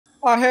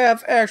I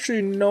have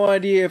actually no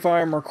idea if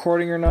I'm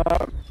recording or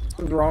not.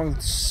 Wrong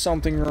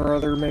something or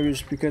other, maybe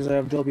it's because I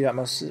have Dolby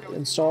Atmos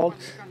installed.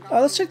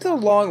 Let's take the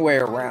long way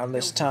around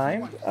this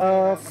time.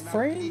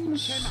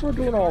 Frames, we're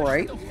doing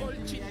alright.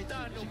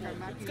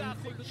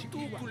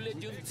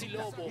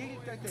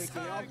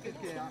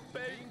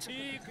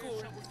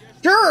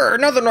 Sure,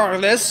 nothing wrong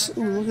with this.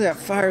 Ooh, look at that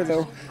fire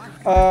though.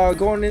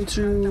 Going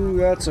into,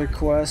 that's a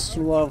quest,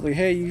 lovely.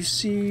 Hey, you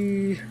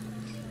see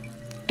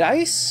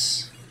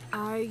dice?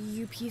 Are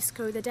you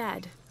Pisco the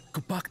Dead?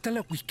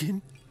 Kupaktala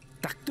weekend,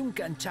 taktung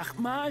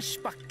kanchakmash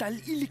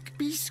paktal ilik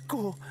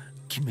pisko.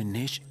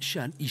 Kimenesh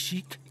shan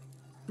ishik.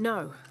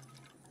 No.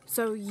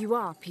 So you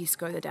are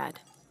Pisco the Dead?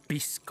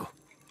 Pisko.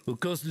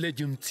 Ukos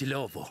lejum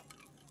tsilovo.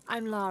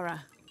 I'm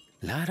Lara.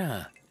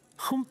 Lara,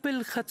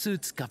 humpel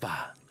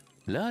khatsutzkaba.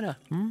 Lara,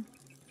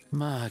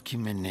 Ma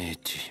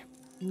kimenechi.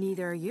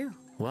 Neither are you.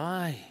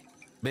 Why?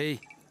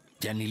 Be,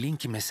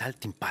 janilinki me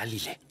saltin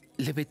palile.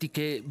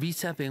 Lebetike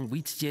visa ben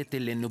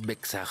witsjetele no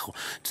beksajo.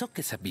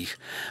 Tsoke sabih.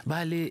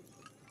 Vale.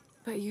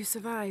 But you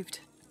survived.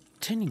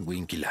 Tening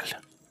winkilal.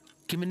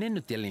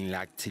 Kimenenu telin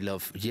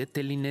laktilov,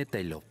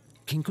 yetelinetelo.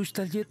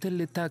 Kinkustal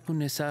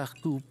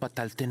yeteletakunesahku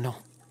patalteno.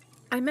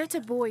 I met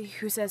a boy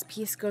who says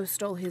Pisco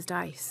stole his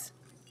dice.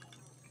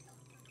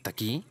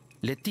 Taki,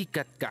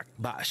 letikat kak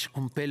bash,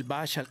 umpel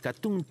bash al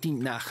katung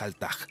ting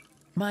nahaltak.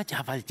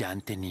 Majaval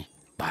janteni.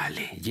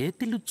 Vale,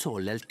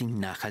 yetelutzol al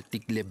ting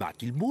nahaltik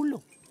lebakil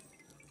bulo.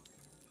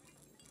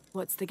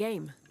 What's the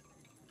game?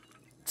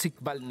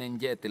 Tsikbal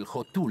nenjetel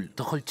hotul,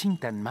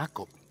 toholchintan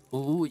mako.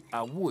 Uy,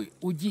 awuy,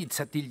 uyit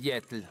satil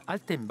yetel,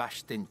 alten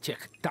bashten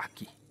chek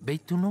taki.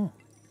 Beituno,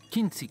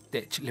 kinsik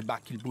tech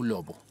lebakil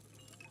bulobo.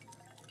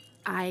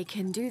 I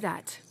can do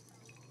that.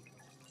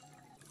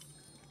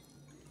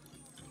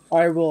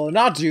 I will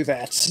not do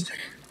that.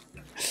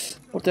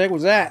 What the heck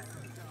was that?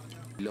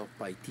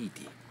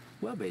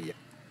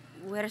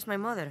 Where's my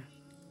mother?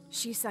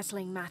 She's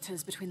settling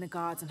matters between the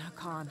guards and her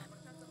Khan.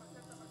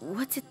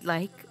 What's it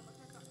like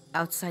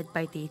outside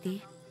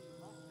Paititi?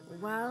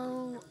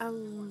 Well, a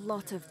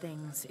lot of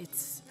things.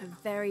 It's a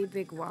very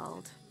big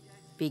world.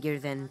 Bigger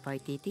than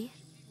Paititi?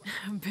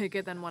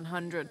 Bigger than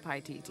 100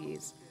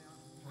 Paititis.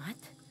 What?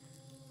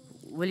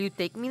 Will you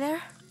take me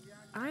there?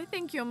 I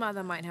think your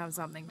mother might have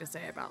something to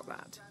say about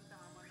that.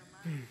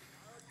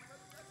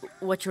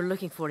 What you're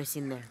looking for is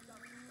in there.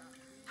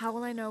 How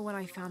will I know when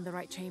I found the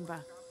right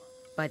chamber?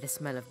 By the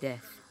smell of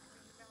death.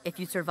 If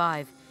you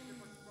survive,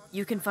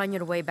 you can find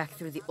your way back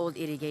through the old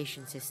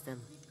irrigation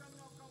system.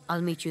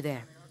 I'll meet you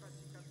there.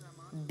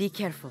 Be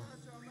careful.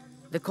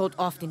 The cult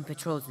often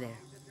patrols there.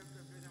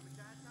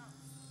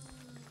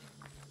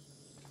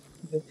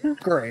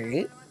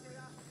 Great.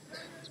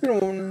 It's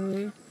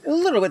been a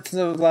little bit since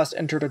I last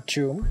entered a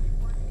tomb.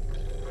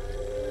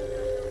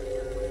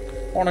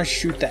 I want to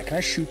shoot that. Can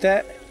I shoot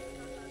that?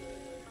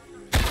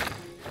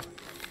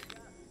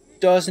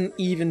 Doesn't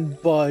even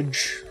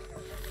budge.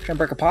 Can I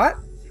break a pot?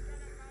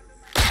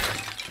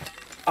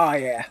 Oh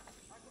yeah.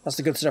 That's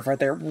the good stuff right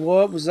there.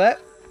 What was that?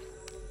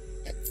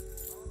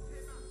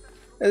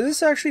 Is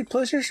this actually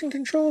PlayStation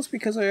controls?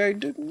 Because I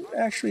didn't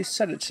actually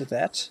set it to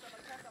that.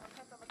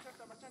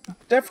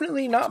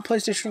 Definitely not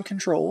PlayStation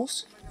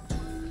controls.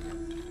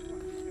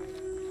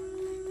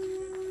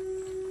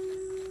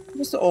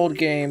 What's the old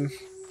game?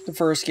 The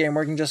first game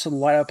where you can just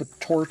light up a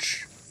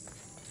torch.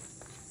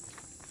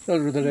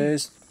 Those were the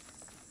days.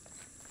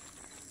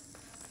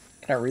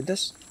 Can I read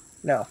this?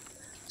 No.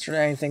 Is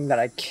there anything that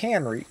I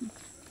can read?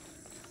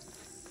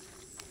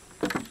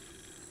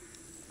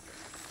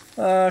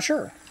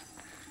 Sure.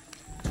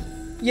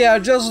 Yeah,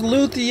 just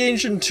loot the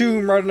ancient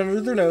tomb right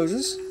under their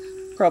noses.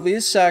 Probably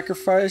a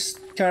sacrifice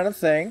kind of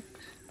thing.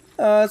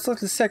 It's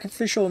like a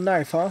sacrificial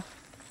knife, huh?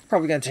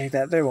 Probably gonna take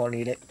that. They won't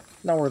need it.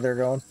 Not where they're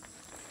going.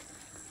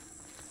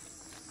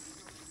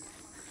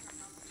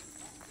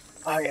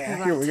 Oh yeah,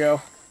 Right. here we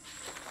go.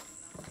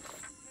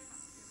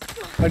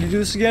 How do you do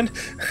this again?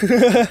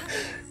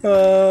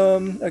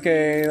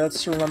 Okay,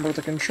 let's remember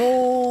the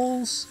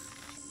controls.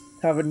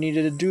 Haven't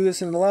needed to do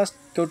this in the last.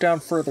 Go down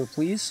further,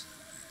 please.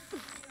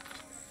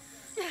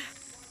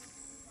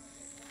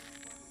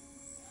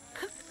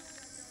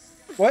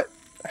 What?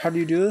 How do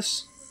you do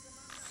this?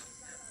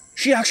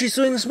 She actually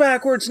swings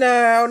backwards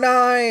now!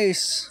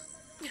 Nice!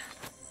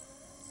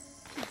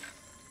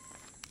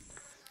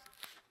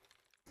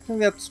 I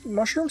think that's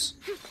mushrooms?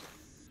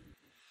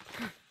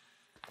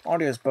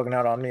 Audio's bugging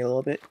out on me a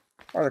little bit.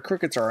 Or the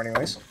crickets are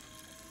anyways.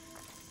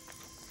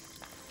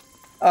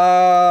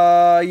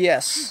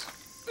 Yes.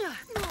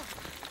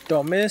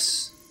 Don't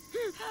miss.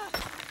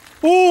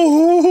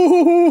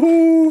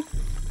 Oh!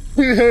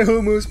 I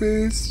almost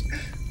missed.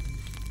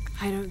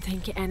 I don't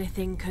think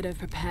anything could have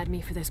prepared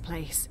me for this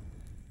place.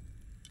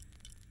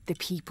 The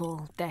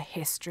people, their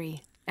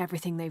history,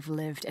 everything they've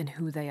lived, and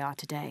who they are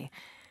today.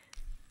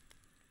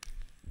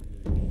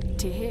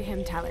 To hear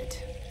him tell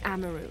it,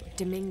 Amaru,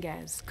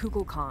 Dominguez,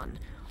 Kukulkan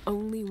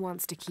only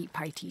wants to keep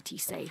Paititi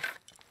safe.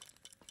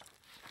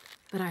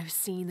 But I've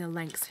seen the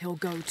lengths he'll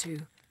go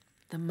to,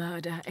 the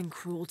murder and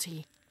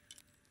cruelty.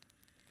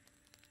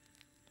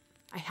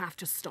 I have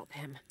to stop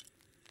him.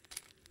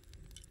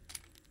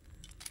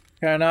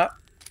 Can I not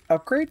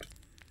upgrade?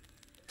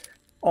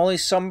 Only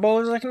some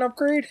bows I can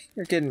upgrade?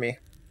 You're kidding me.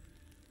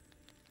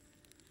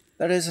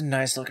 That is a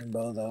nice looking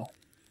bow, though.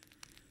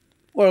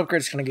 What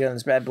upgrade's gonna get on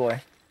this bad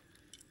boy?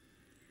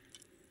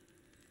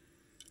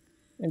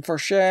 Info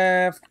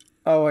shaft.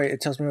 Oh wait, it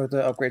tells me what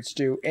the upgrades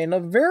do. And a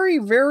very,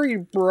 very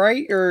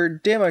bright, or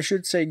dim, I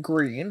should say,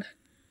 green.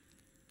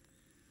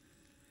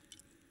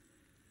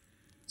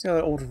 It's got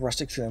that old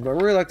rustic feeling, but I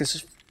really like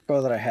this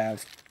bow that I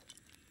have.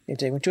 Can you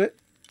take me to it?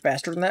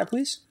 Faster than that,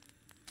 please?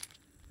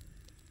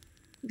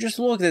 Just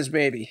look at this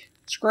baby.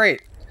 It's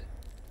great.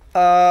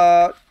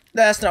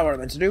 That's not what I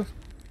meant to do.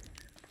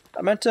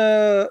 I meant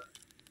to...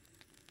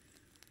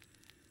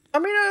 I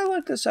mean, I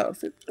like this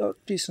outfit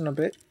decent a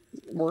bit.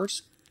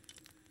 Worse.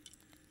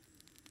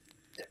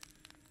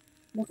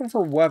 Looking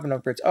for weapon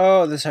upgrades.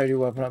 Oh, this is how you do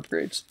weapon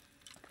upgrades.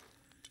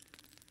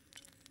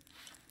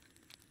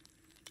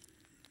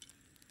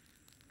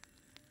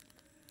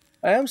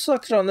 I am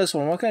selected on this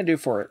one. What can I do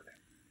for it?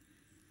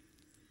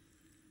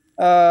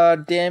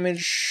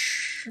 Damage...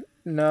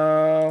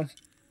 No.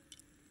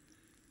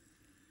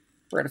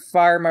 Rate of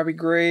fire might be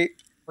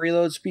great.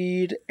 Reload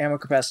speed, ammo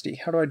capacity.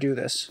 How do I do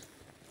this?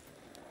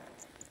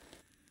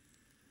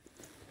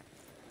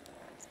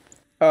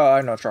 Oh,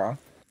 I know it's wrong.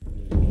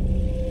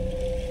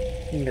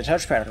 You need a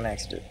touchpad on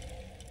accident.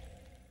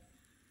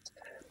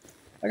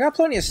 I got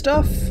plenty of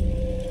stuff.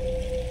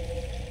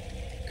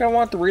 Kinda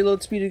want the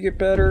reload speed to get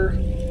better.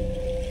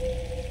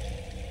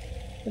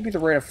 Maybe the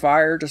rate of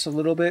fire just a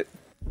little bit.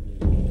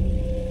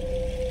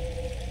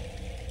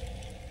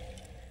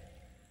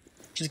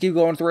 Just keep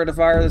going with the rate of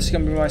fire. This is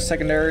going to be my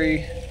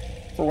secondary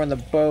for when the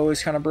bow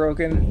is kind of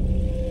broken.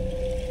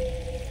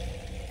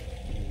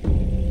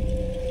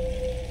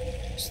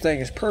 This thing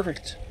is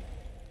perfect.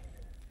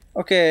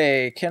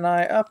 Okay, can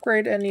I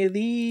upgrade any of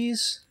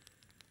these?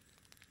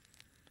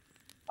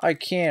 I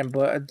can,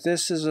 but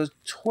this is a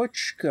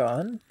twitch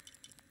gun,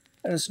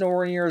 and it's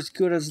nowhere near as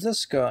good as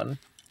this gun.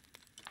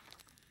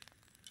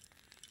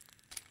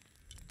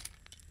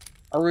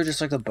 I really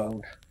just like the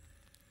bow.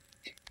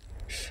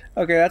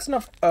 Okay, that's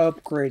enough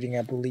upgrading,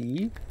 I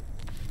believe.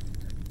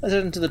 Let's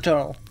head into the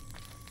tunnel.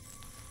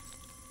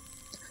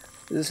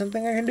 Is there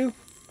something I can do?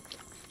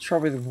 It's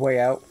probably the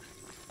way out.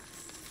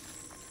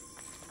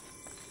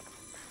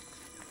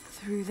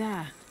 Through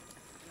there.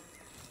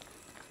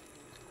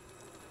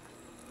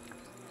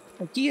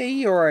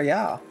 Kia or a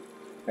ya?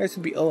 I guess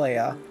it'd be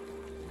Olaya.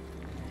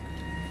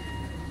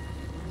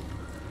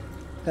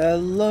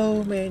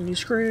 Hello,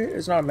 manuscript.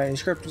 It's not a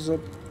manuscript, it's a...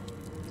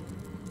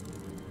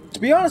 To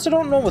be honest, I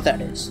don't know what that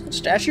is. A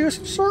statue of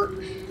some sort?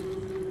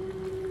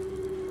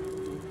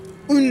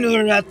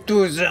 Not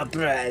too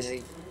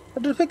surprising. A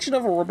depiction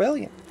of a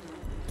rebellion.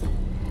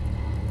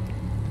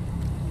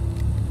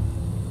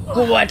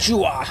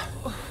 Quechua.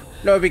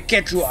 No, it'd be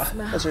Quechua.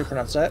 That's how you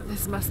pronounce that.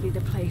 This must be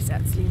the place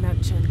Etsley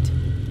mentioned.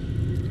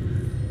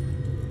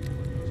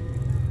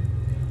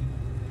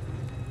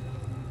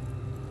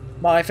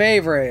 My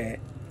favorite.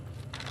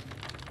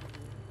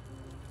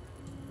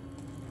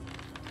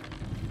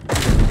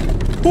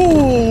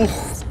 Ooh!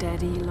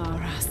 Steady,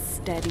 Lara,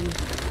 steady.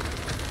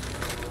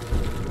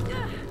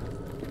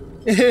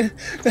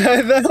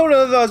 I don't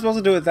know if I was supposed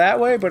to do it that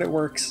way, but it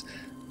works.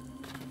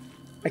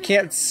 I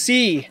can't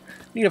see.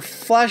 Need a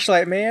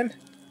flashlight, man.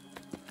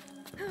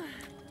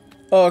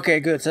 Oh, okay,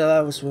 good. So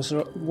that was supposed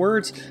to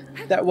words.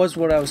 That was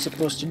what I was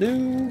supposed to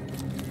do.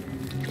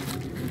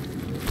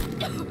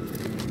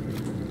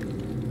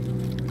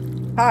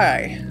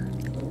 Hi.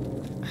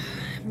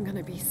 I'm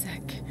gonna be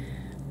sick.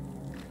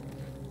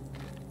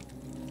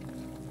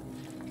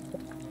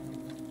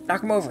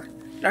 Knock him over.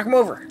 Knock him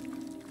over.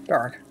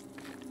 Darn.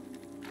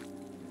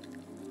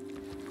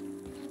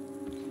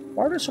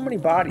 Why are there so many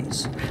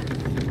bodies?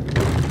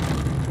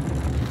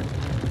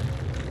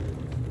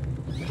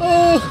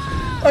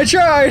 Oh! I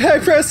tried! I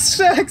pressed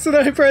X and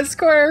I pressed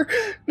square!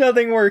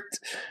 Nothing worked.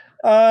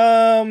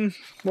 What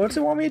does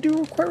it want me to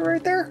do quite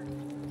right there?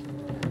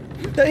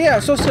 Yeah,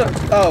 I'm supposed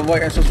to... Oh,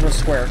 wait, I'm supposed to press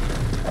square.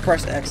 I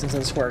pressed X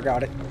instead of square,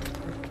 got it.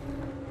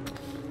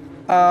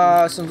 So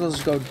I'm supposed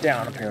to go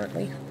down,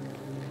 apparently.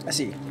 I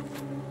see.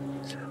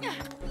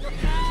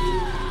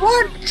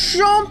 What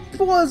jump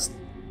was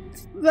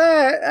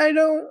that? I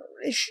don't...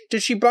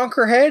 Did she bonk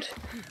her head?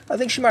 I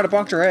think she might have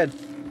bonked her head.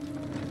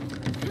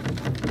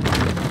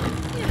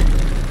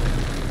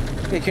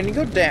 Okay, can you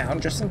go down,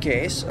 just in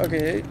case?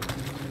 Okay.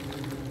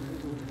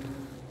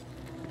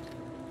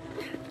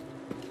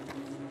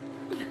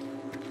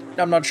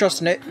 I'm not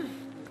trusting it.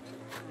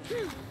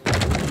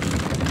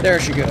 There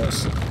she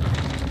goes.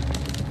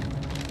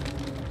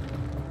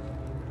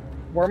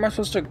 Where am I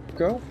supposed to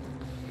go?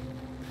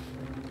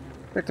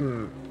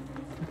 Victim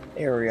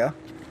area.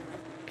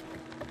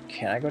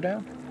 Can I go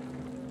down?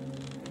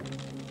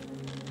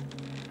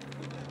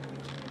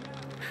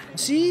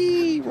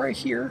 See, right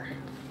here.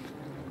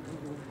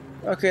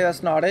 Okay,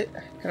 that's not it.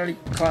 Can I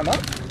climb up?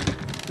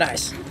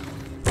 Nice.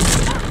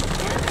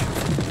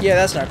 Yeah,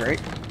 that's not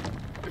great.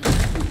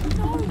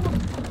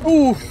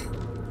 Ooh.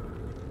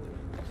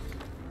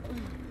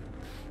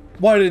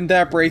 Why didn't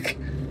that break?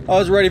 I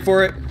was ready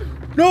for it.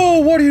 No,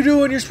 what are you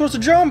doing? You're supposed to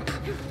jump.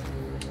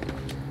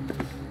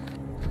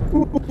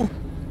 Ooh,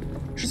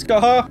 she's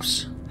got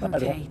hops.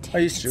 Okay, I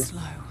used to.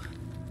 slow.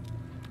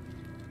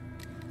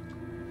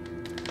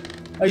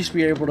 I used to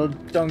be able to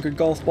dunk a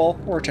golf ball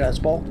or a tennis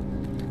ball.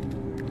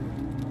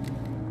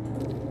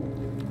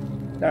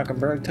 Now I can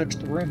barely touch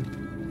the rim.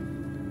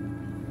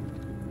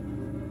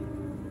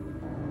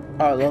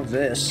 Oh, I love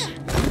this.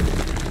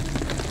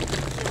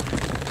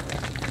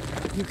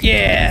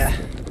 Yeah!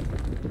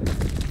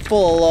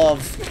 Full of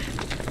love.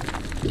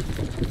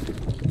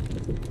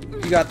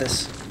 You got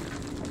this.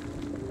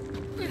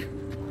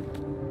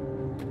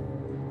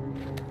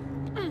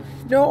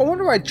 No, I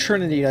wonder why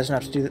Trinity doesn't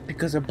have to do that,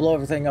 because they blow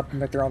everything up and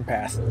make their own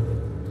path.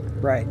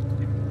 Right.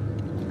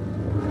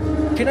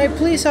 Can I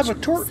please have a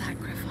torch?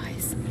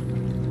 Sacrifice.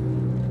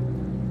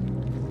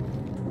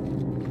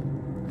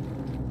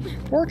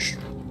 Torch?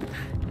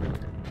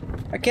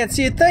 I can't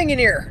see a thing in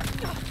here.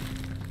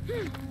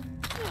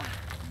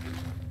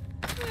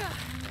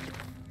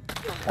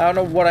 I don't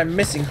know what I'm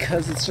missing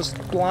because it's just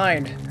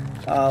blind.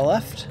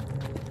 Left.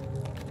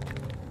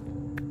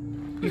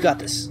 You got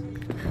this.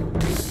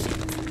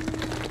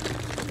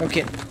 No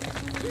kidding.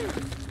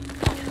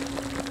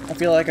 I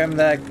feel like I'm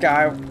that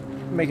guy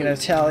making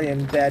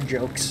Italian dad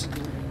jokes.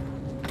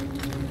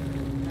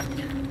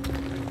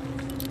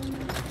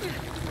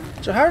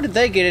 So how did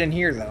they get in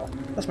here, though?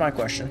 That's my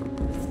question.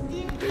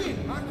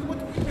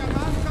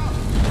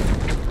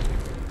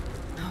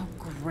 Oh,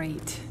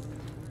 great.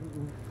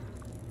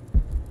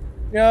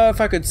 You know,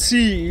 if I could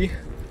see.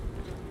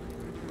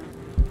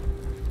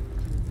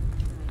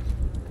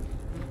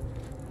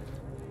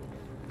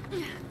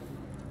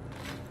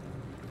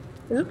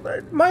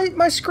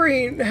 My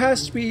screen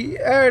has to be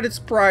at its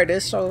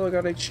brightest, although I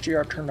got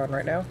HDR turned on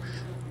right now.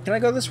 Can I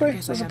go this way?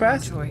 Is this a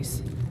path? No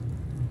choice.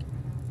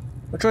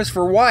 A choice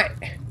for what?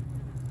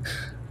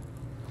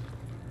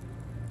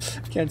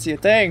 Can't see a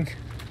thing.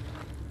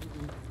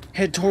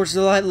 Head towards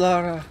the light,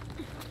 Lara.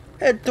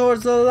 Head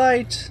towards the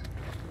light.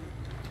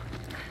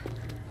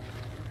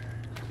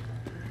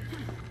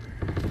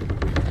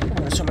 Oh,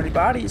 there's so many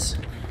bodies.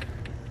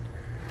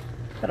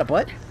 Is that a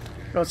butt?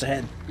 No, it's a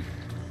head.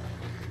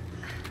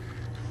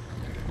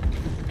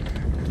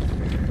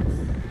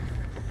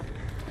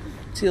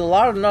 See, a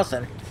lot of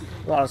nothing.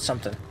 A lot of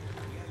something.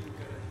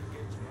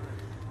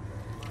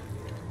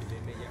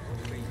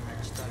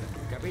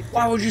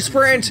 Why would you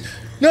sprint?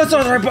 No, it's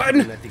not the right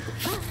button!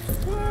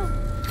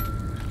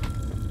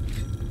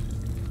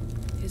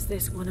 Is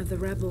this one of the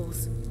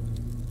rebels?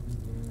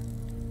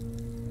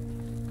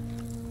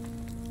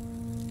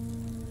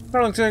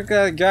 That looks like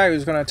a guy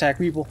who's gonna attack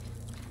people.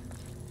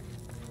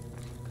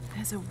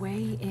 There's a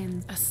way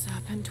in. A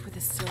serpent with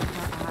a silver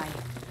eye.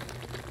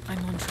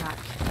 I'm on track.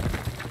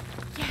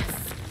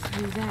 Yes,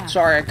 through there.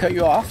 Sorry, I cut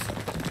you off.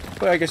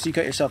 But I guess you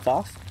cut yourself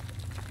off.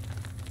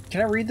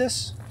 Can I read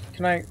this?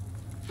 Can I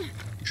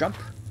jump?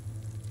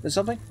 Is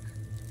something?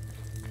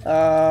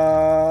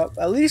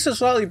 At least a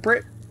slightly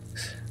Brit.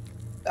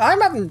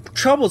 I'm having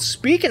trouble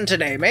speaking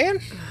today,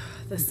 man.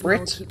 The smell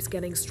Brit. keeps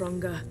getting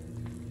stronger.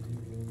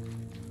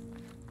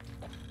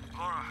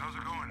 Lara, how's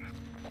it going?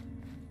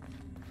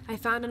 I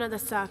found another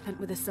serpent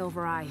with a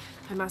silver eye.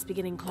 I must be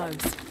getting close.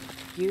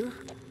 You?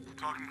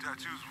 Talking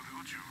tattoos with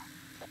Uju.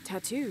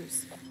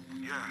 Tattoos?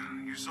 Yeah,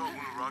 you saw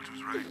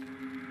Unuratu's, right?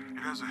 It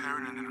has a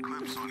heron and an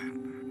eclipse on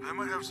it. That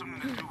might have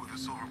something to do with the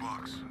silver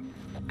box.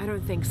 I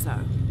don't think so.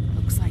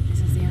 Looks like this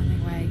is the only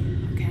way,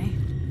 okay?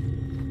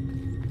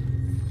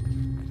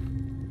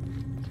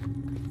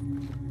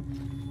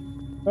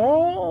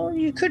 Oh,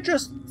 you could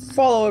just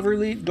follow every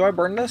lead. Do I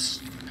burn this?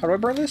 How do I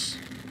burn this?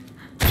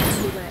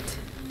 Too wet.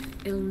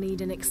 It'll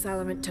need an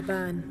accelerant to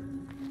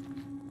burn.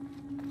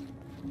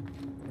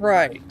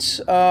 Right.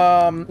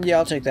 Yeah,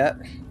 I'll take that.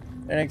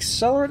 An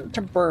accelerant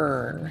to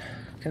burn.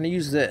 Can I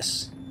use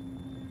this?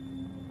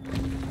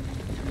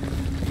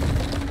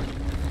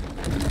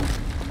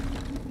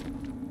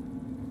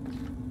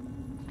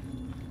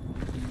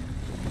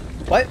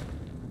 What?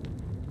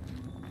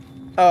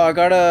 Oh, I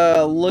got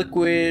a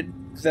liquid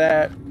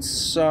that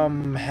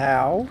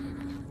somehow.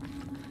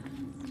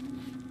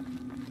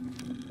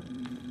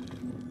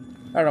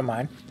 I don't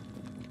mind.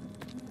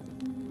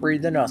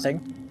 Breathe the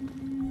nothing.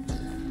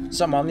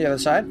 Some on the other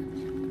side.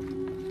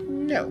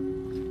 No.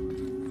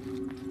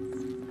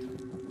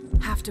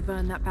 Have to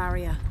burn that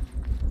barrier.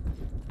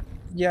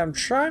 Yeah, I'm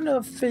trying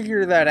to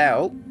figure that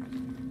out.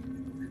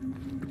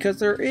 Because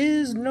there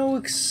is no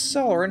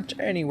accelerant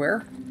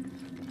anywhere.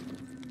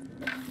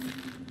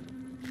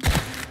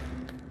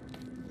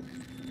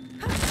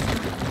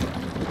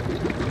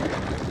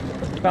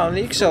 Found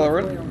the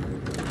accelerant. Oil.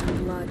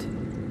 Blood.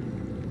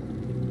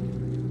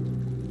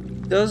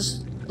 Does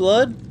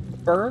blood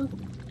burn?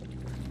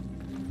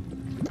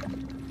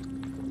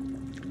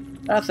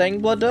 That thing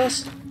blood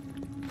does?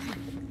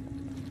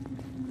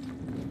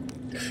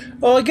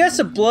 Well, I guess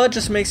the blood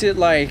just makes it,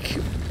 like,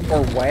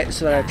 more wet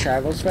so that it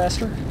travels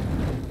faster.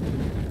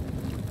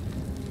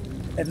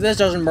 If this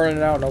doesn't burn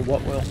it, I don't know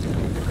what will.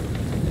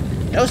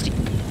 Toasty!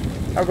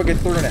 How do we get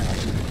through now?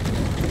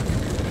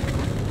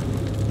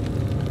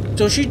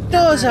 So she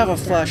does have a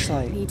Down.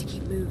 flashlight. Need to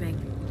keep moving.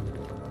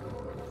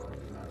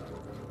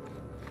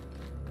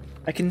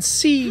 I can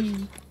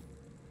see.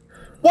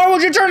 Why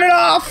would you turn it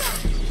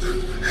off?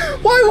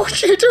 Why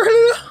would you turn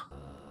it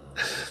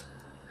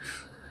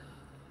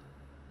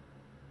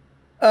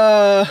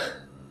off?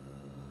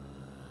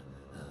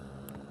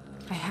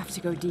 I have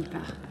to go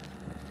deeper.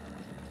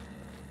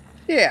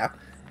 Yeah.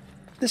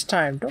 This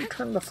time, don't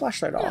turn the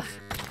flashlight off.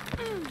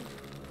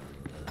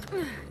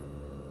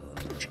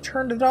 She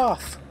turned it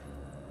off.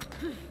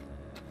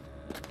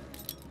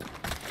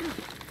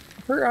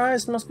 Her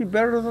eyes must be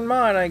better than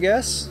mine, I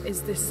guess.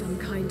 Is this some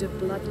kind of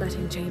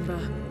bloodletting chamber?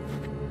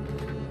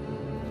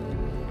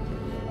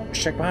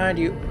 Check behind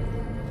you.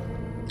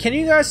 Can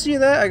you guys see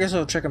that? I guess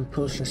I'll check in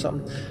post or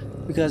something,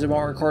 because it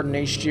won't record in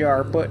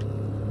HDR, but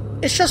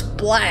it's just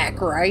black,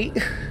 right?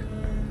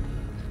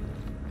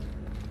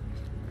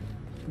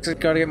 Looks like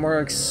gotta get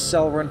more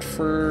accelerant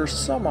for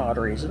some odd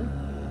reason.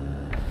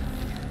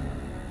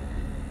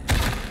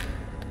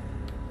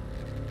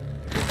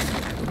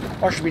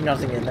 Or should be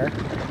nothing in there.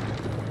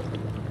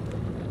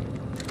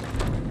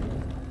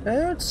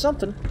 It's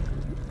something.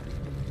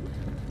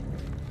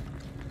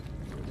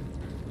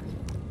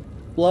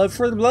 Blood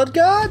for the blood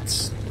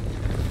gods?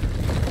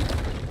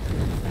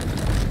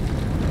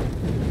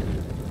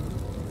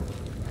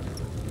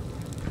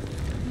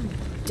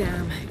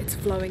 Damn, it's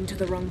flowing to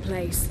the wrong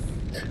place.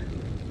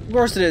 Of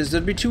course it is.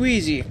 That'd be too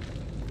easy.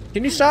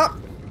 Can you stop?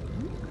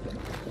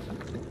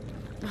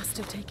 Must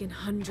have taken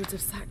hundreds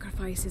of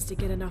sacrifices to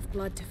get enough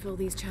blood to fill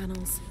these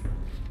channels.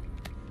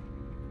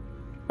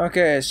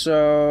 Okay,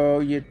 so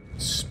you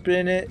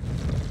spin it.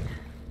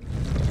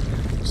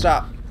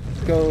 Stop.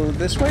 Go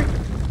this way.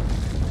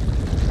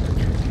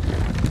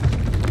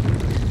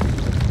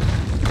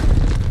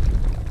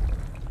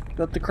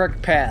 Go up the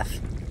correct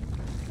path.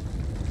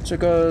 So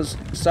it goes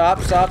stop,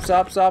 stop,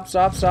 stop, stop,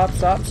 stop, stop,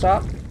 stop,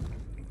 stop.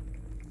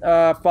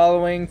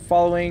 Following,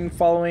 following,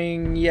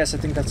 following. Yes, I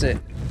think that's it.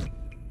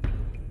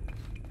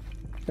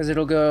 Because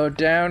it'll go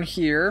down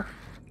here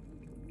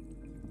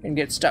and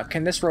get stuck.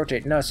 Can this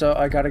rotate? No, so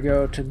I gotta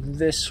go to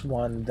this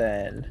one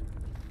then.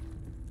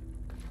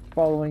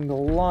 Following the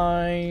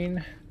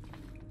line.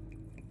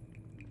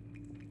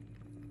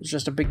 There's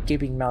just a big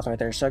gaping mouth right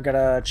there, so I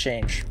gotta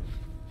change.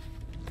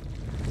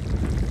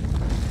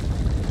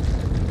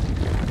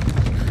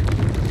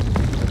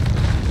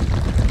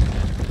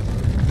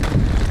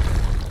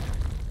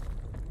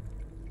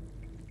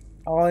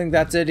 I don't think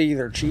that's it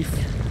either, Chief.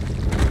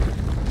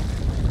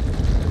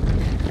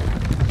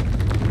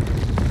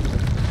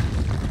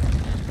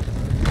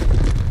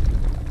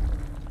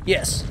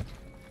 Yes.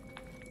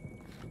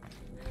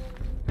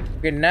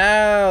 Okay,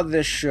 now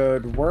this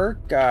should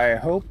work. I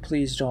hope.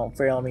 Please don't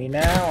fail me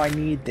now. I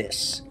need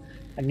this.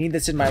 I need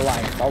this in my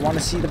life. I want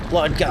to see the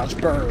blood gods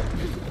burn.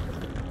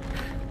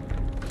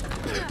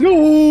 No!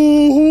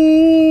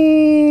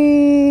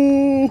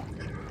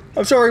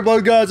 I'm sorry,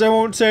 blood gods. I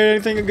won't say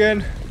anything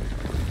again.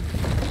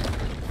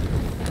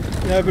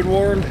 Yeah, I've been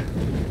warned.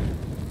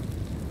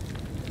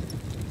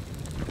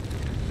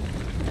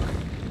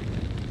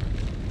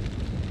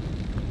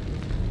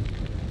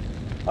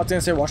 I was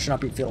gonna say watch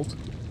not be filled.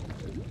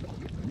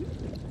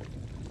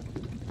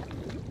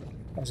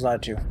 I was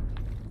lied to.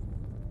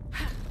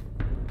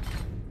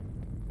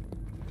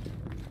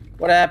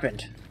 What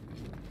happened?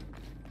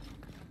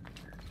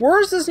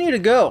 Where does this need to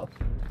go?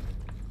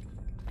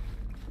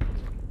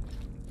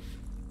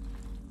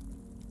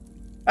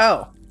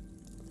 Oh.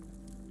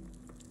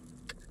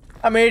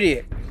 I'm an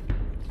idiot.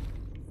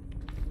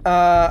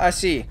 I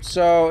see.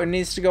 So it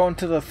needs to go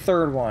into the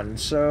third one.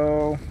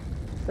 So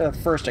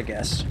first, I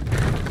guess.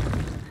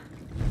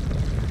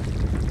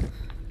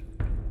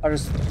 I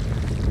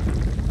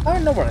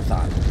don't know what I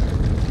thought.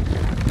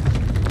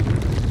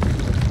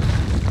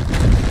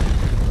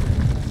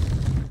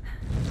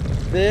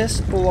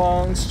 This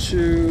belongs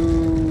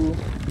to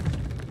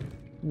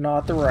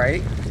not the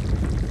right.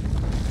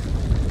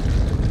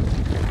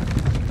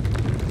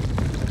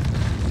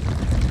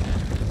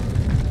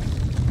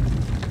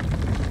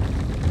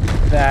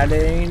 That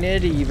ain't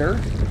it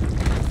either.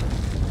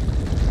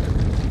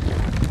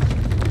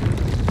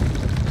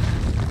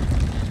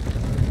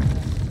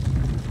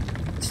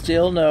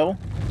 Still no.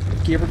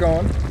 Keep her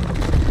going.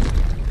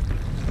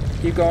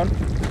 Keep going.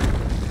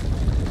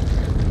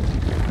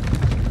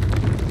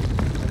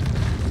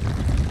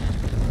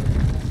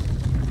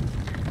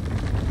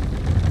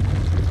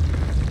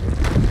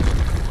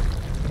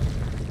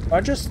 Am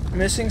I just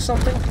missing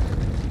something?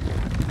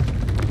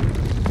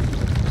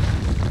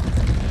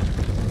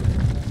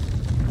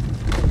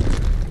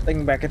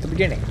 Thinking back at the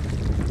beginning.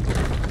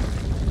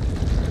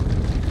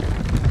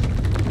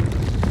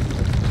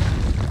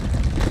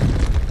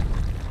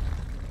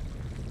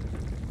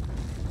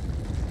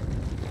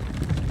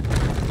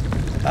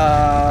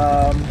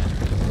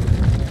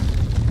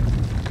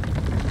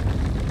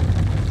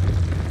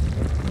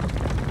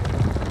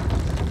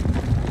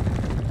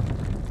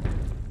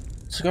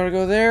 So gotta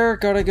go there,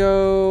 gotta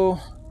go...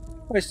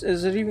 Wait,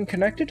 is it even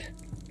connected?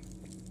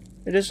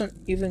 It isn't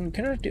even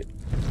connected.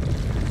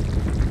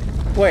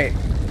 Wait.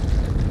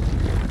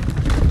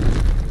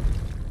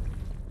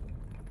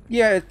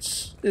 Yeah,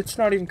 it's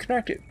not even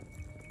connected.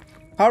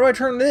 How do I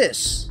turn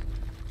this?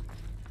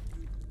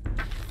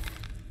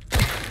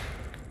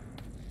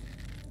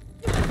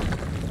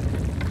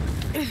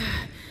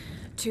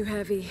 Too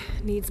heavy.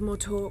 Needs more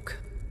torque.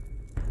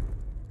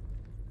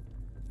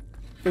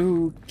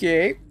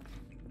 Okay.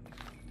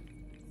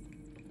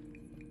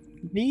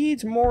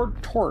 Needs more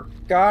torque.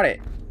 Got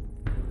it.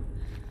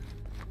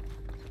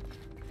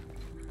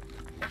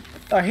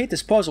 I hate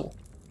this puzzle.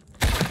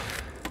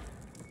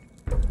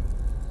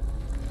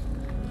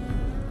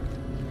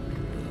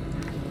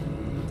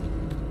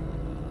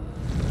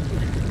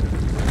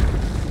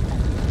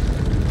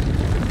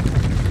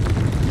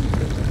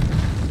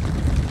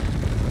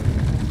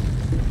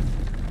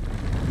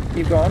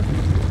 Keep going.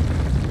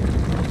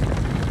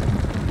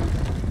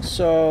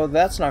 So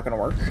that's not gonna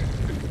work.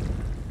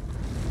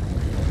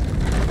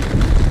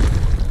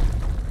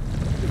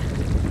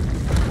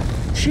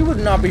 She would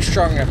not be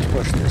strong enough to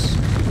push this.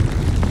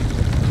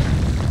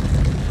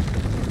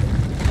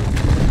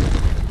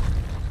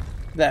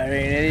 That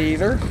ain't it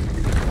either.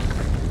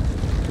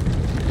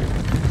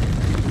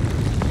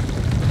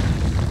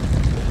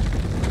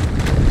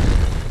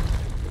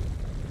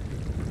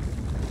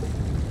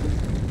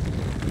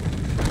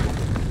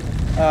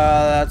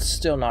 That's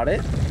still not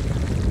it.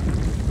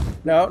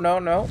 No, no,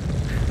 no.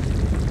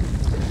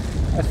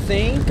 I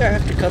think I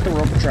have to cut the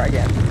rope and try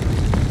again.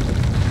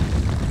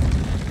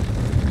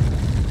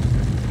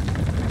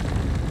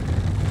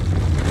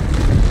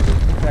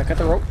 Can I cut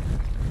the rope?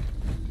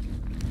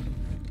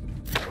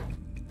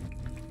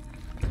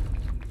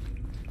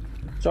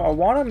 So I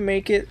want to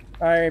make it...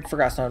 I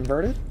forgot it's not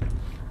inverted.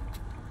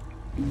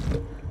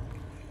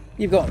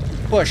 Keep going.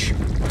 Push.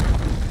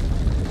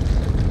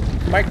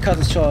 Might cut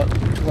this to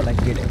when I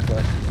get it,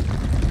 but...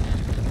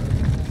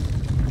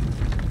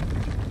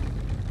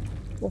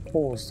 What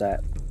hole is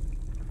that?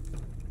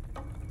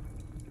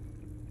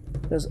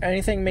 Does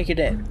anything make it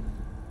in?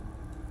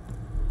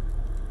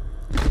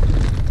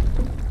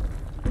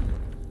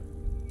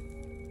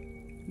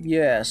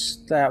 Yes,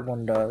 that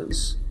one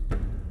does.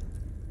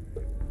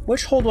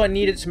 Which hole do I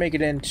need it to make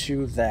it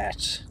into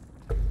that?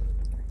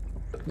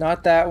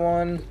 Not that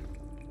one.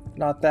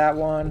 Not that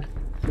one.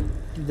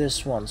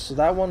 This one. So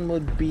that one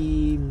would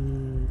be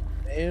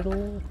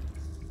middle.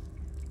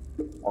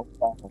 Oh,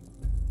 bottom.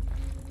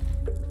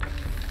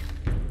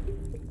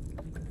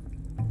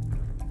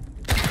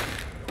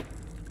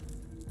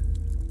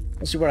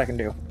 Let's see what I can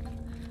do.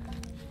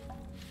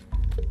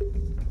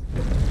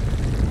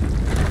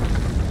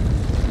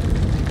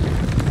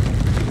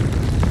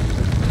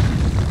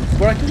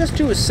 What I can just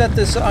do is set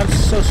this. I'm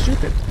so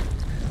stupid.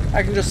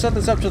 I can just set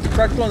this up to the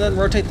correct one and then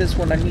rotate this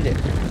when I need it.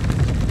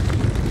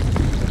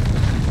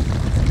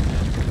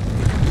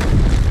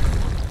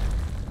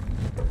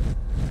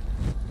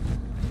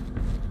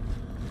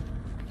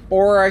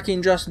 Or I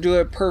can just do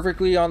it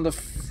perfectly on the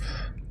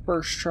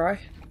first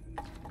try.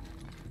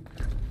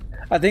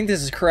 I think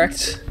this is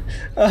correct.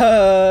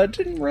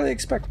 Didn't really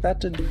expect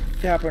that to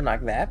happen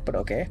like that, but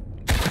okay.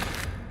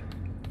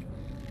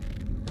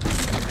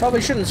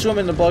 Probably shouldn't swim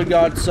in the blood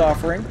god's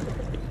offering.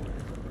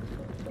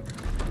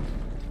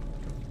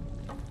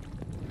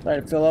 Let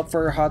it fill up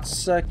for a hot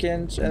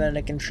second, and then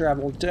it can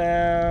travel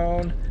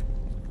down.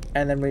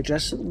 And then we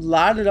just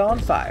light it on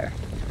fire.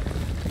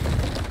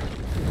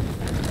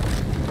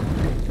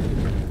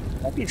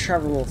 Might be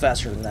travel a little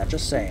faster than that,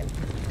 just saying.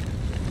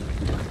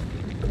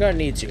 I'm gonna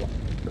need to.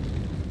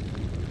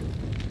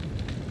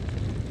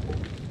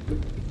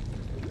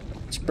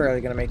 It's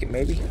barely gonna make it,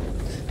 maybe.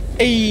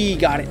 Hey,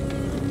 got it.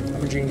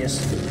 I'm a genius.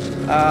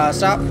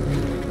 Stop.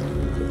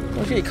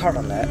 Don't get caught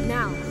on that.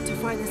 Now, to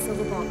find the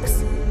silver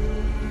box.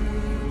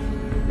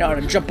 Now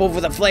to jump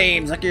over the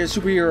flames like you're a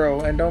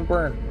superhero and don't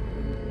burn.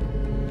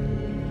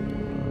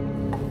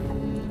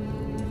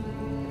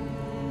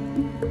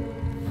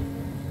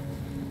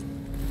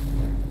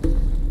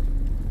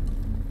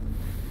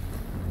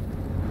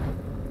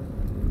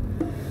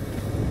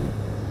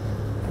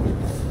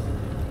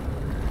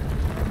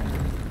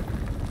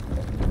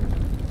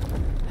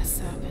 A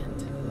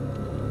serpent.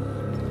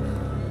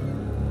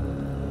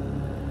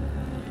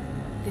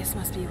 This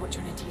must be what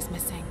Trinity's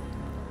missing.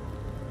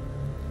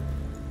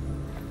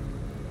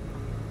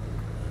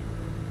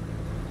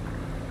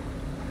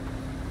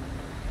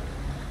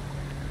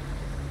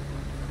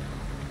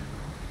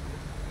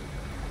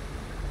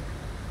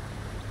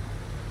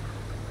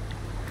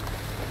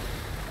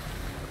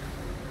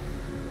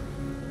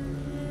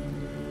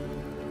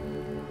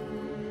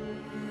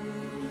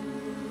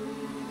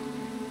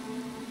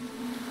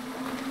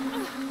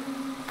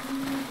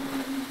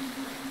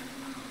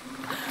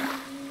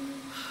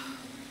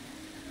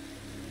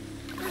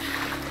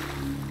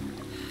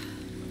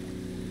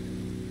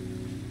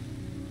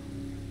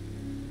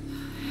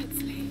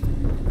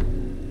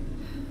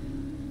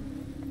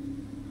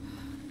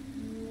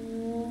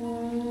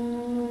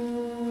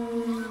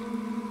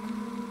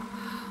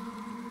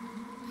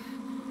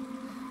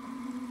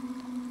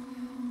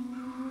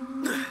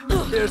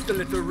 There's the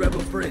little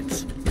rebel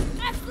prince.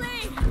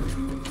 Ashley!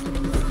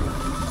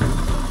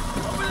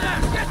 Over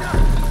there! Get her!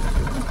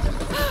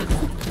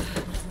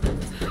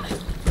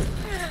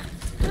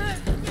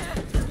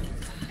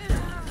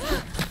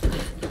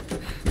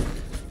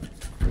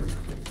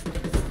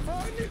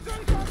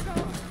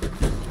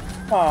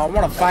 Oh, I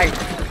want to fight.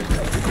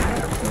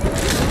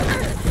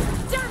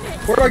 Damn it!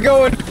 Where am I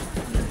going?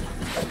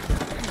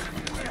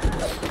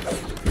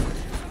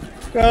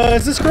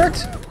 Is this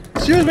correct?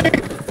 Excuse me.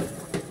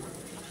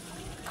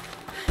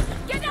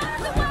 Get out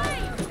of the way!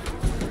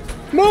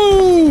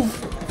 Move!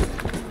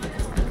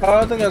 I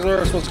don't think that's where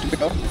we're supposed to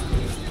go.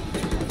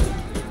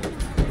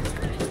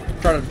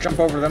 Try to jump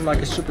over them like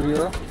a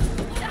superhero.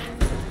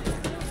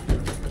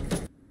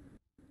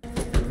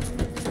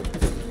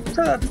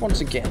 Try that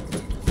once again.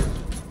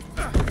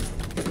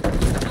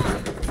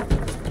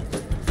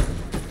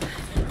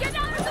 Get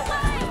out of the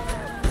way!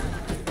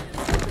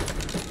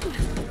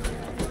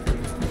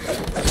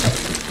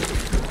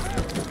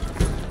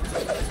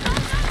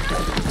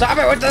 Stop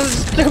it with those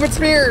stupid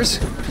spears!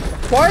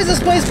 Why is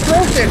this place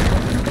broken?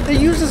 They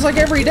use this like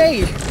every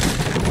day.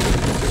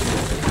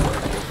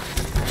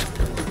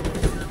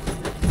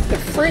 The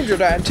frames are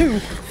dying too.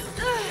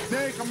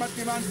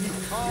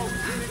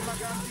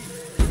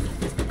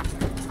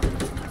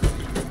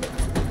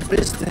 What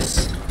is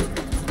this?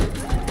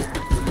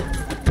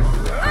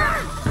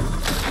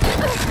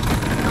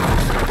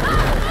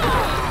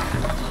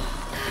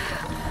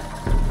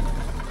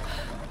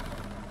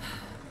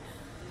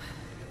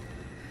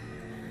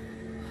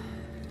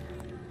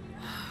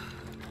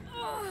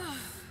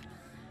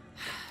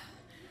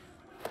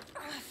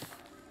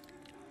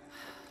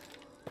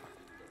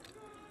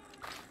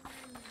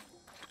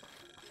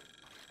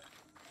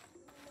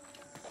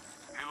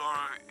 Hey,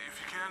 Lara, if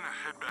you can,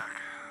 head back.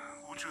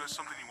 Uchu has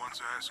something he wants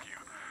to ask you.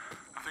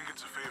 I think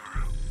it's a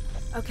favor.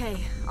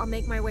 Okay, I'll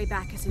make my way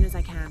back as soon as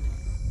I can.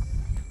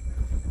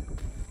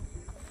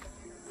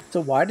 So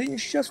why didn't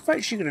she just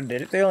fight? She could have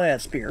did it. They only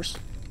had spears.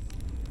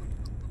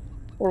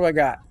 What do I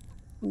got?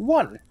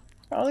 1.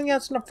 I don't think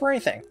that's enough for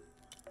anything.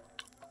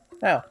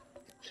 Now,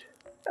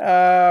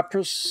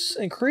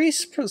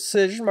 increase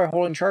precision by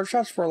holding charge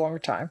shots for a longer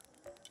time.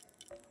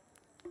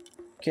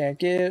 Can't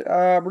get,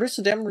 reduce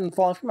the damage when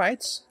falling from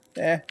heights.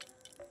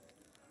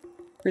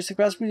 Increase the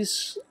capacity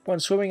when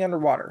swimming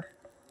underwater.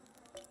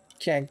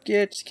 Can't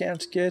get.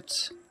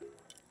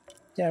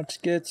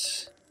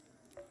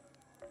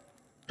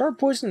 Dark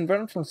poison and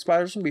venom from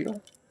spiders and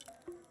beetle.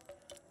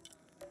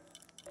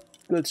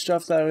 Good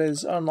stuff that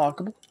is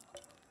unlockable.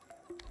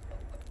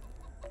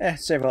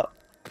 Save up.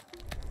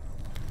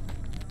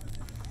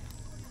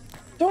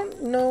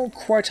 Don't know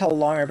quite how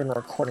long I've been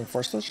recording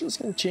for, so let's just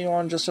continue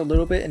on just a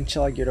little bit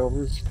until I get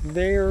over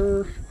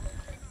there.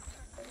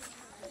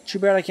 Too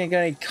bad I can't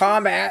get any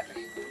combat.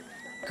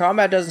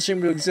 Combat doesn't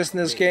seem to exist in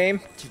this game.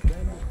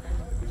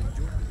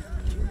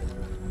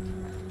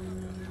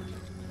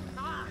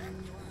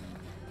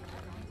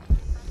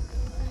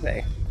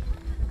 Hey.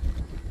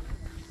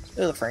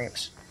 They're the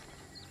frames.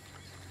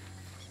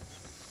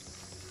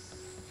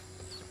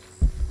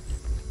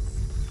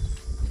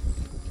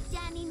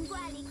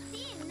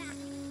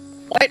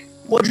 What?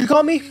 What'd you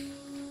call me?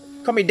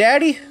 Call me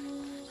daddy?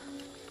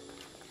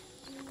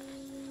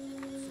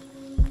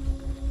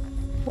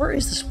 Where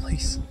is this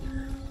place?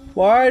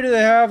 Why do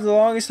they have the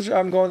longest...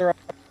 I'm going the wrong...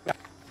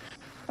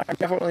 I'm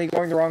definitely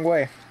going the wrong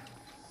way.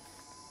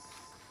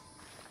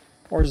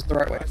 Or is it the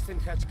right way?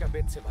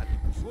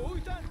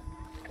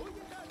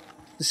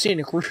 The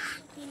scenic route.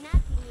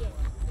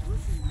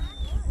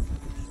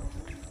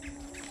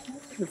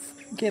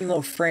 Getting a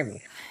little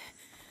framey.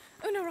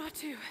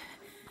 Unaratu.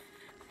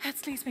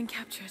 Hetzley's been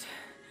captured.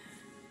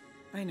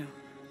 I know.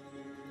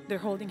 They're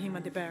holding him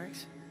at the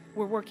barracks.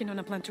 We're working on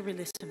a plan to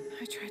release him.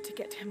 I tried to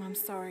get to him, I'm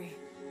sorry.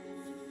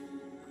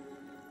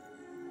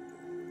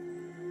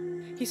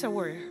 He's a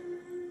warrior.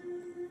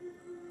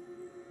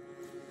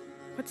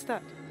 What's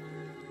that?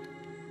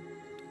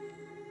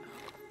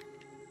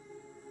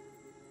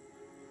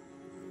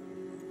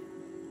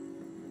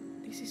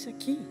 This is a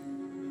key.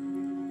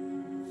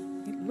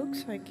 It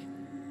looks like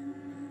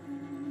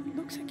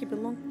it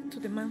belonged to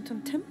the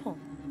mountain temple.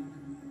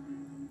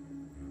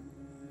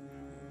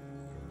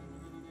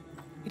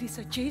 It is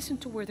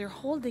adjacent to where they're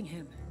holding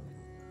him.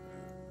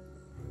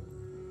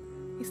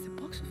 Is the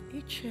box of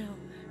eggshell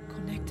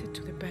connected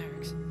to the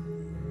barracks?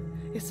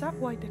 Is that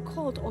why the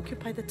cult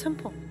occupied the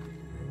temple?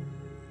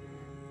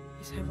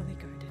 It's heavily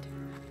guarded.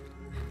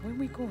 When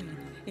we go in,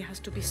 it has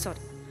to be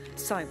subtle,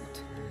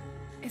 silent.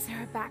 Is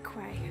there a back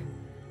way?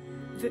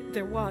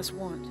 There was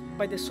one,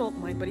 by the salt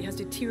mine, but it has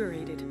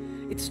deteriorated.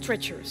 It's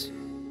treacherous.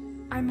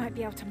 I might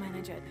be able to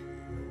manage it.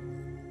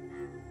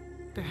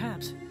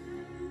 Perhaps.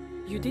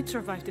 You did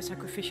survive the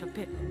sacrificial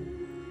pit.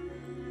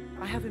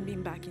 I haven't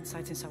been back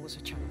inside since I was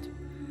a child.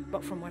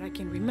 But from what I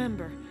can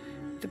remember,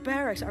 the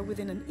barracks are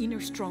within an inner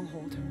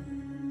stronghold.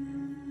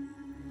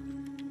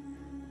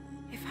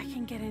 If I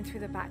can get in through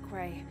the back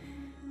way,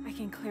 I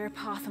can clear a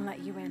path and let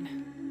you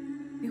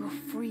in. We will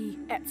free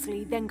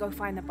Epsley, then go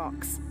find the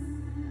box.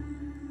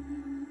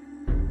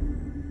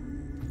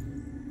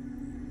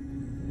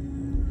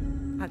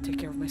 I'll take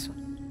care of my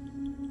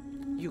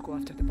son. You go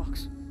after the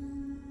box.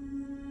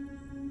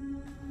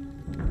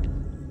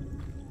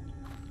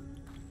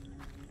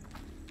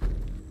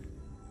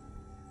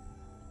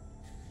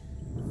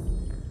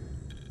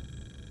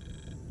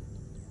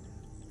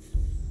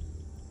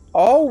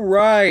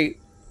 Alright.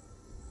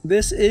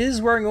 This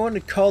is where I'm going to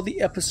call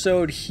the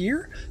episode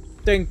here.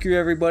 Thank you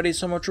everybody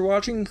so much for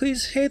watching.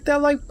 Please hit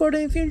that like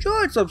button if you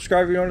enjoyed.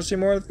 Subscribe if you want to see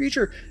more in the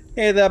future.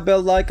 Hit that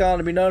bell icon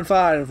to be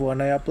notified of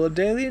when I upload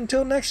daily.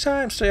 Until next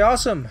time, stay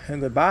awesome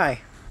and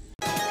goodbye.